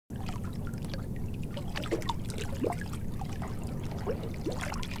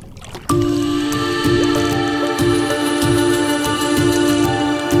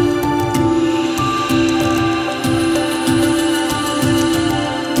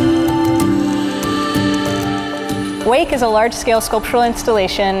Wake is a large-scale sculptural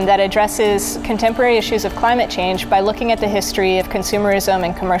installation that addresses contemporary issues of climate change by looking at the history of consumerism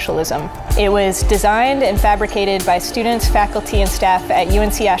and commercialism. It was designed and fabricated by students, faculty, and staff at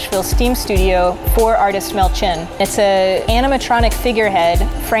UNC Asheville STEAM studio for artist Mel Chin. It's an animatronic figurehead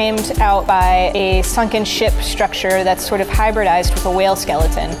framed out by a sunken ship structure that's sort of hybridized with a whale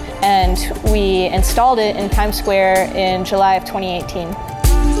skeleton. And we installed it in Times Square in July of 2018.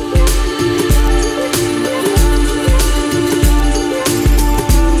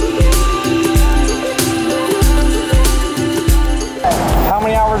 How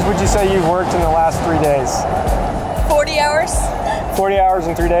many hours would you say you've worked in the last 3 days? 40 hours. 40 hours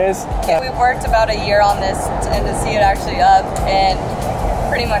in 3 days? Yeah, we've worked about a year on this, and to see it actually up and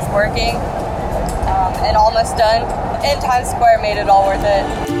pretty much working and almost done in Times Square made it all worth it.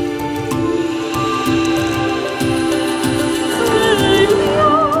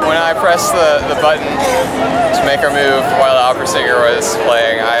 When I pressed the button to make her move while the opera singer was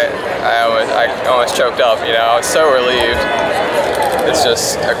playing, I almost choked up, you know. I was so relieved. It's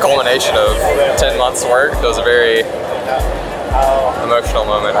just a culmination of 10 months' work. It was a very emotional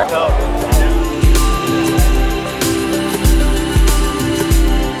moment.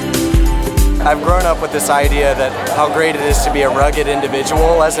 I've grown up with this idea that how great it is to be a rugged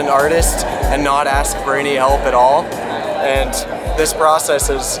individual as an artist and not ask for any help at all. And this process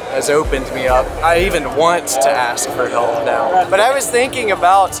has opened me up. I even want to ask for help now. But I was thinking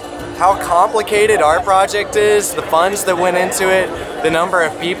about how complicated our project is, the funds that went into it, the number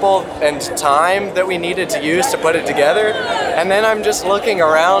of people and time that we needed to use to put it together. And then I'm just looking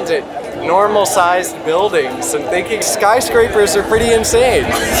around at normal-sized buildings and thinking skyscrapers are pretty insane.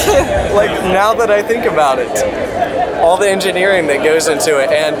 Like, now that I think about it, all the engineering that goes into it,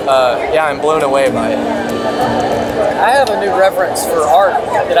 and yeah, I'm blown away by it. I have a new reference for art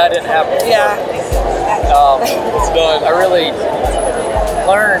that I didn't have before. Yeah. I really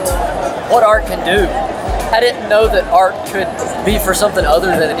learned what art can do. I didn't know that art could be for something other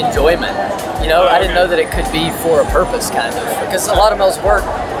than enjoyment. You know, I didn't know that it could be for a purpose, kind of. Because a lot of Mel's work,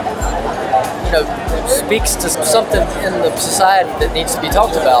 you know, speaks to something in the society that needs to be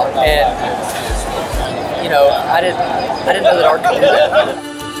talked about. And, you know, I didn't know that art could do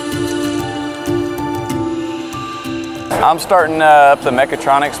that. I'm starting up the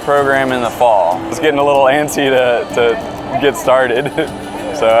mechatronics program in the fall. It's getting a little antsy to get started.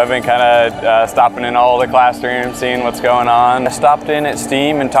 So I've been kind of stopping in all the classrooms, seeing what's going on. I stopped in at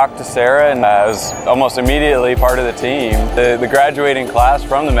STEAM and talked to Sarah, and I was almost immediately part of the team. The graduating class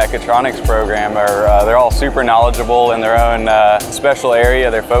from the mechatronics program they're all super knowledgeable in their own special area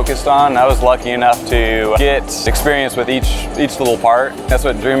they're focused on. I was lucky enough to get experience with each little part. That's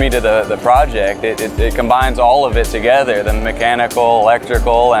what drew me to the project. It combines all of it together, the mechanical,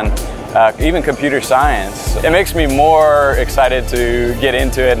 electrical, and even computer science. It makes me more excited to get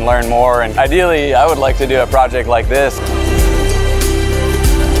into it and learn more, and ideally I would like to do a project like this.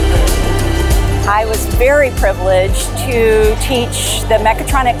 I was very privileged to teach the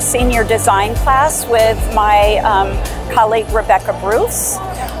mechatronics senior design class with my colleague Rebecca Bruce.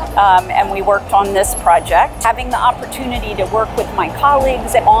 And we worked on this project. Having the opportunity to work with my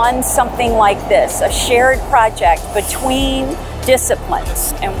colleagues on something like this, a shared project between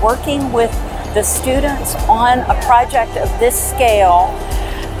disciplines, and working with the students on a project of this scale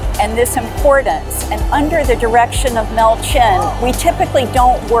and this importance, and under the direction of Mel Chin. We typically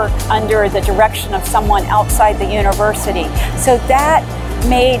don't work under the direction of someone outside the university. So that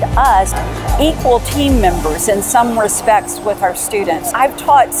made us equal team members in some respects with our students. I've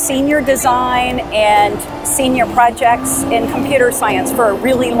taught senior design and senior projects in computer science for a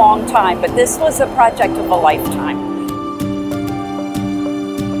really long time, but this was a project of a lifetime.